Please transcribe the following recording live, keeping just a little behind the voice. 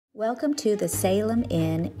Welcome to the Salem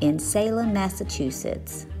Inn in Salem,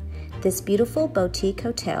 Massachusetts. This beautiful boutique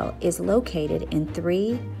hotel is located in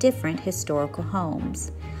 3 different historical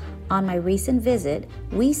homes. On my recent visit,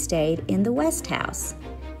 we stayed in the West House.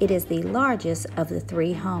 It is the largest of the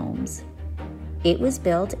 3 homes. It was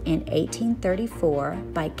built in 1834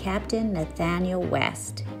 by Captain Nathaniel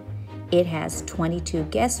West. It has 22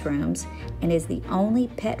 guest rooms and is the only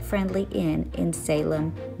pet-friendly inn in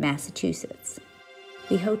Salem, Massachusetts.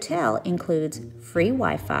 The hotel includes free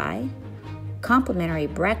Wi-Fi, complimentary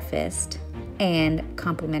breakfast, and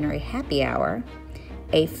complimentary happy hour,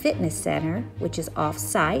 a fitness center, which is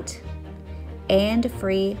off-site, and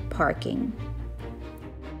free parking.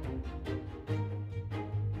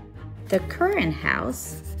 The current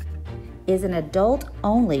house is an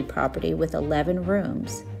adult-only property with 11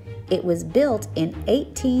 rooms. It was built in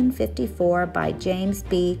 1854 by James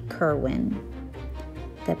B. Kerwin.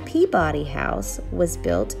 The Peabody House was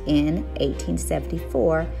built in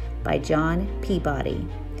 1874 by John Peabody.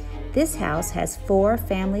 This house has 4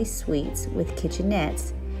 family suites with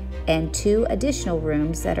kitchenettes and 2 additional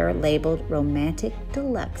rooms that are labeled Romantic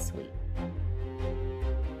Deluxe Suite.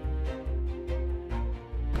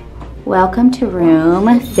 Welcome to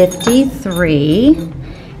room 53,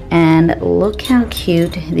 and look how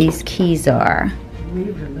cute these keys are.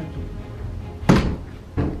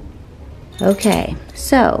 Okay,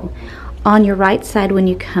 so on your right side when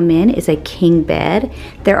you come in is a king bed.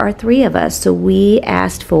 There are 3 of us, so we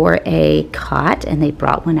asked for a cot and they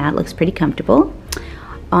brought one out. It looks pretty comfortable.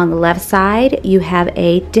 On the left side you have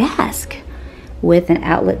a desk with an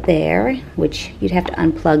outlet there, which you'd have to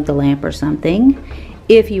unplug the lamp or something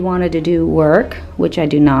if you wanted to do work, which I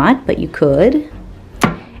do not, but you could.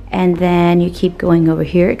 And then you keep going over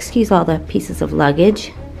here. Excuse all the pieces of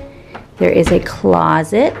luggage. There is a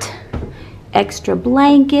closet, extra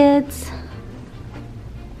blankets,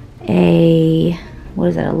 a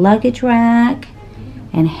luggage rack,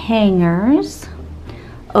 and hangers.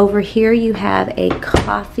 Over here you have a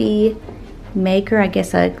coffee maker, I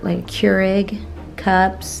guess like a Keurig,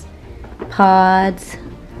 cups, pods,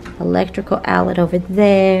 electrical outlet over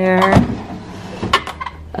there,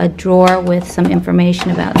 a drawer with some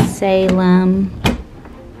information about Salem,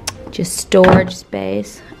 just storage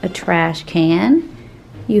space, a trash can.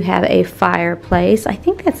 You have a fireplace. I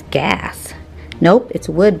think that's gas. Nope, it's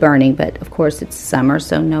wood burning, but of course it's summer,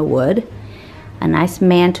 so no wood. A nice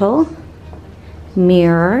mantle,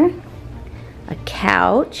 mirror, a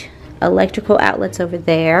couch, electrical outlets over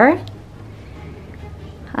there,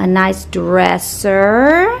 a nice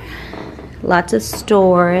dresser, lots of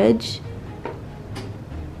storage,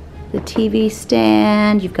 the TV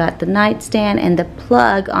stand, you've got the nightstand, and the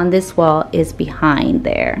plug on this wall is behind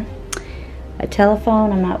there. A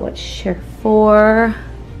telephone, I'm not sure for.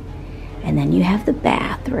 And then you have the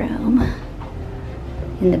bathroom.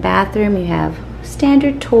 In the bathroom you have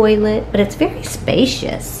standard toilet, but it's very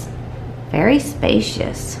spacious. Very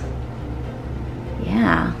spacious.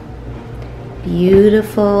 Yeah.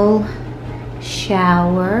 Beautiful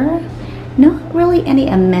shower. Not really any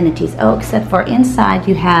amenities. Oh, except for inside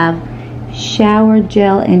you have shower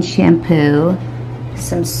gel and shampoo,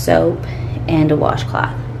 some soap, and a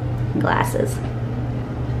washcloth. Glasses,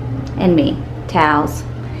 and me, towels.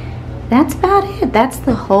 That's about it. That's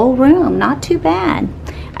the whole room. Not too bad.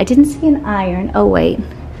 I didn't see an iron. Oh wait,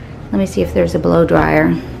 let me see if there's a blow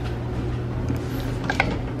dryer.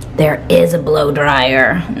 There is a blow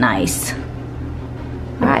dryer. Nice.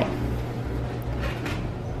 All right,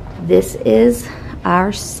 this is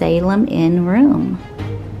our Salem Inn room.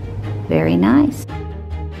 Very nice.